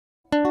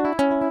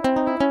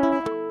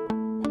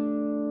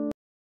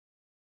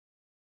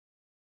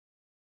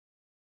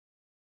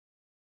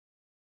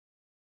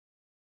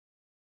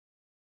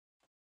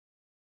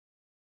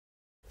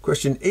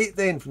Question 8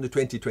 then from the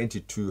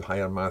 2022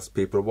 Higher Maths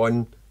Paper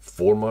 1,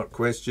 4-mark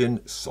question.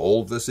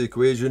 Solve this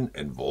equation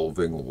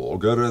involving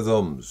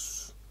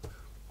logarithms.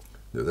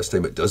 Now this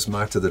time it does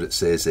matter that it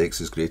says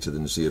x is greater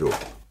than 0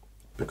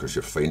 because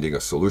you're finding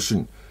a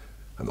solution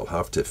and they'll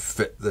have to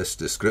fit this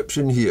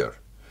description here.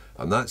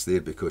 And that's there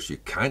because you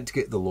can't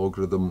get the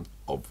logarithm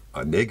of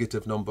a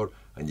negative number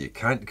and you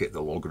can't get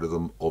the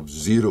logarithm of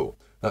 0.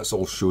 That's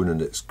all shown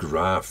in its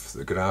graph.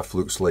 The graph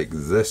looks like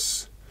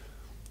this,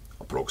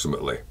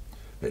 approximately.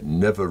 It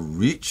never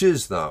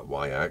reaches that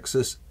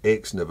y-axis,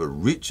 x never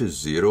reaches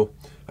 0,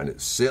 and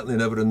it's certainly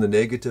never in the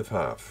negative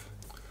half.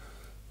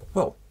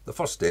 Well, the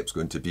first step's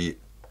going to be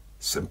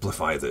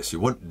simplify this. You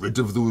want rid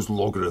of those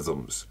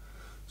logarithms.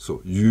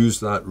 So use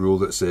that rule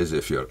that says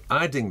if you're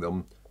adding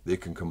them, they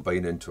can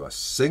combine into a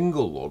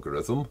single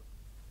logarithm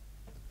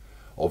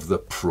of the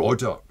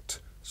product.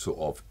 So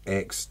of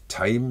x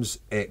times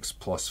x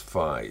plus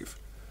 5.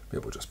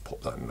 Maybe we'll just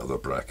pop that in another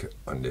bracket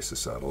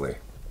unnecessarily.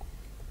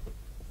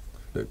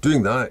 Now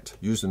doing that,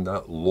 using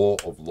that law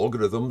of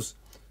logarithms,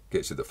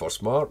 gets you the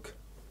first mark.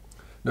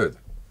 Now,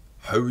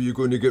 how are you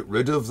going to get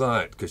rid of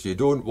that? Because you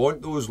don't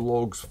want those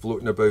logs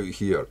floating about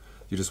here.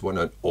 You just want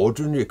an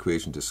ordinary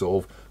equation to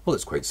solve. Well,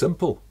 it's quite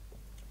simple.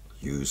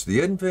 Use the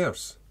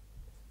inverse.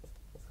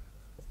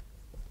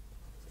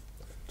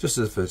 Just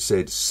as if it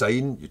said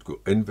sine, you'd go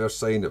inverse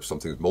sine. If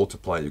something's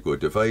multiply, you go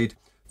divide.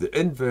 The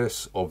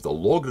inverse of the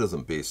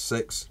logarithm base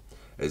 6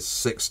 is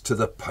 6 to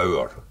the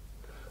power.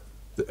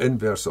 The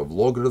inverse of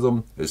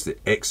logarithm is the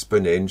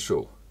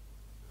exponential.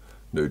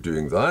 Now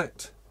doing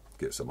that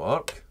gets a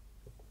mark.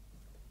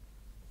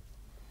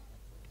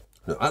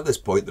 Now at this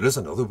point there is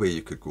another way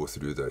you could go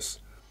through this.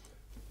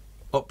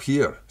 Up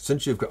here,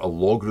 since you've got a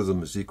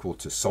logarithm is equal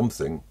to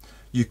something,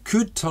 you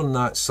could turn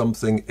that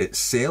something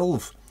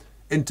itself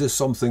into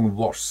something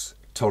worse.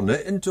 Turn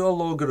it into a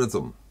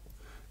logarithm.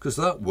 Because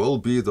that will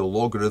be the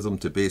logarithm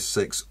to base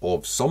 6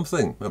 of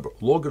something. Remember,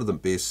 logarithm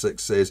base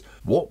 6 says,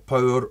 what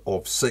power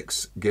of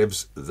 6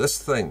 gives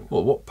this thing?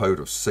 Well, what power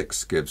of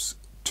 6 gives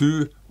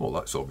 2? Well,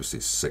 that's obviously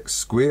 6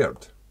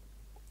 squared.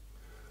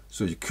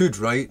 So you could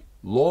write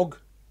log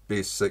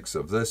base 6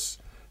 of this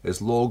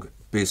is log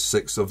base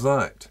 6 of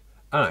that.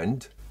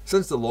 And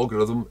since the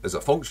logarithm is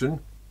a function,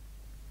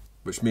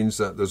 which means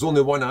that there's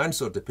only one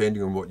answer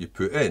depending on what you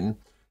put in,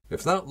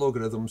 if that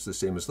logarithm's the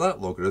same as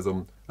that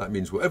logarithm, that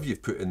means whatever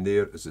you've put in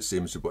there is the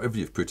same as whatever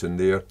you've put in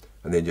there,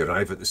 and then you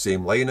arrive at the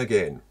same line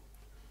again.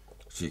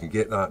 So you can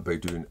get that by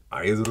doing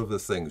either of the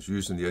things,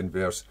 using the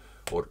inverse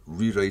or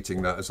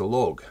rewriting that as a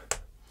log.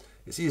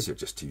 It's easier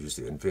just to use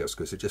the inverse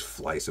because it just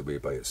flies away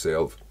by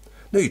itself.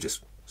 Now you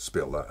just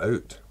spell that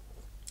out.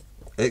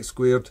 X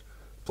squared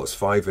plus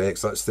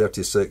 5x, that's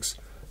 36,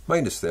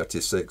 minus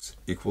 36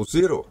 equals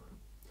 0.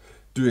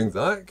 Doing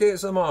that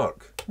gets a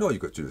mark. No, you've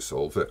got to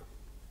solve it.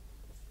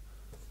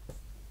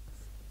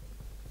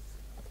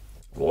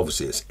 Well,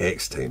 obviously it's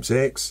x times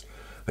x,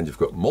 and you've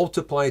got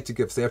multiply to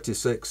give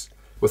 36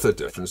 with a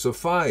difference of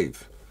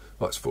 5.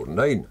 That's 4 and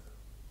 9.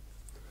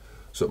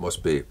 So it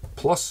must be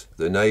plus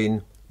the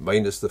 9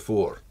 minus the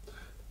 4.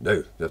 Now,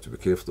 you have to be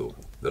careful though.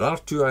 There are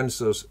two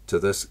answers to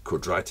this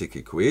quadratic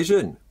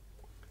equation.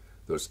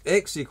 There's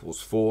x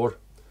equals 4,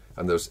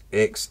 and there's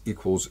x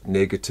equals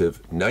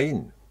negative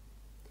 9.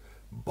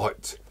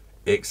 But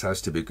x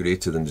has to be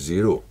greater than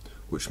 0,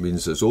 which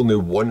means there's only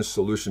one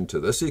solution to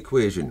this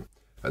equation.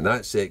 And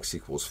that's x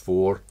equals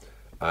 4,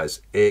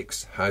 as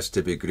x has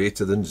to be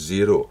greater than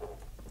 0.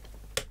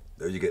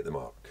 There you get the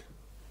mark.